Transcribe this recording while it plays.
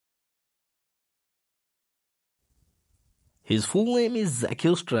His full name is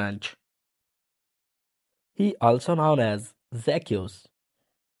Zakyius. He also known as Zakyius.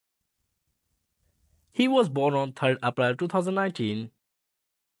 He was born on 3rd April 2019.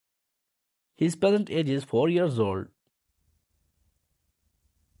 His present age is 4 years old.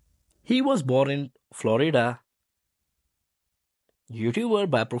 He was born in Florida. YouTuber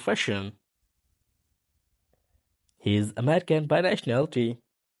by profession. He is American by nationality.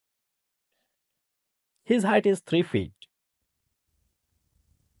 His height is 3 feet.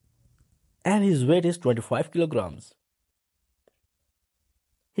 And his weight is 25 kilograms.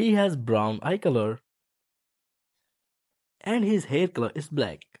 He has brown eye color. And his hair color is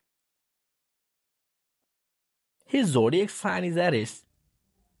black. His zodiac sign is Aries.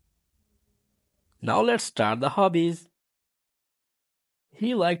 Now let's start the hobbies.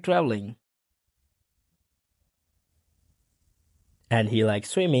 He likes traveling. And he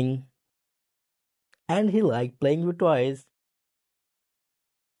likes swimming. And he likes playing with toys.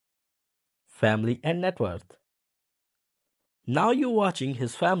 Family and net worth. Now you're watching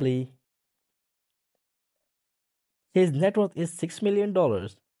his family. His net worth is $6 million.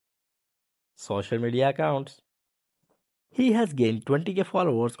 Social media accounts. He has gained 20k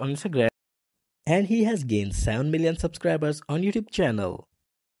followers on Instagram. And he has gained 7 million subscribers on YouTube channel.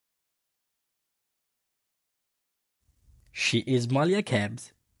 She is Maliya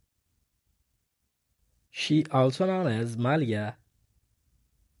Kabs. She also known as Maliya.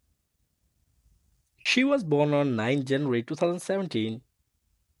 She was born on 9 January 2017.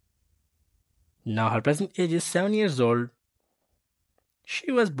 Now her present age is 7 years old.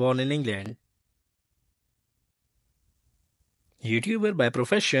 She was born in England. YouTuber by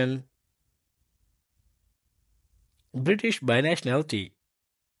profession. British by nationality.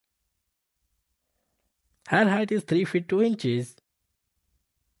 Her height is 3 feet 2 inches.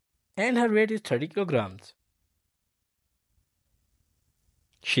 And her weight is 30 kilograms.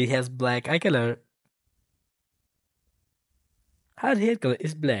 She has black eye color. Her hair color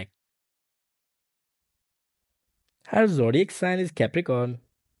is black. Her zodiac sign is Capricorn.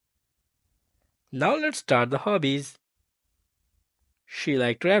 Now let's start the hobbies. She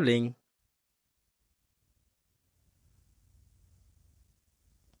likes traveling,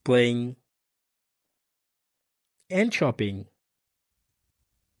 playing, and shopping.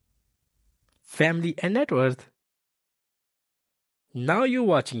 Family and net worth. Now you're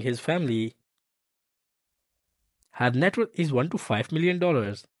watching his family. Her net worth is $1 to $5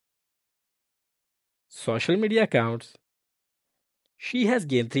 million. Social media accounts. She has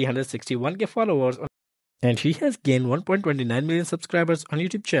gained 361k followers and she has gained 1.29 million subscribers on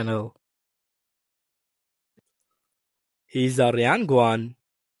YouTube channel. He is a Ryan Guan.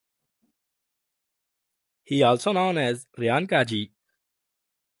 He also known as Ryan Kaji.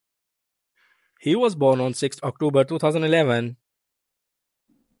 He was born on 6th October 2011.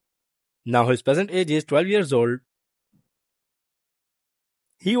 Now his present age is 12 years old.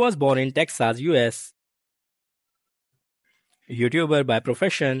 He was born in Texas, US. YouTuber by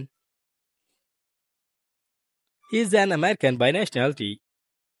profession. He is an American by nationality.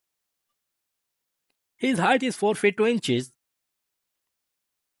 His height is 4 feet 2 inches.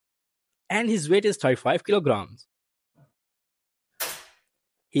 And his weight is 35 kilograms.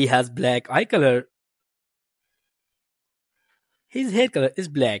 He has black eye color. His hair color is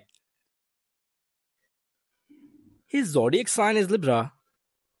black. His zodiac sign is Libra.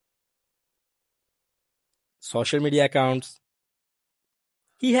 Social media accounts.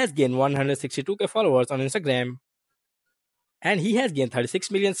 He has gained 162k followers on Instagram. And he has gained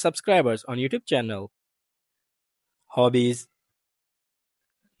 36 million subscribers on YouTube channel. Hobbies.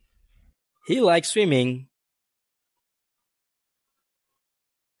 He likes swimming,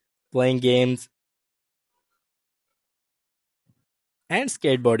 playing games, and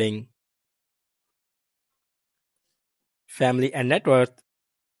skateboarding. Family and net worth.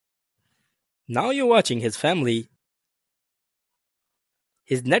 Now you're watching his family.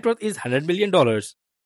 His net worth is $100 million.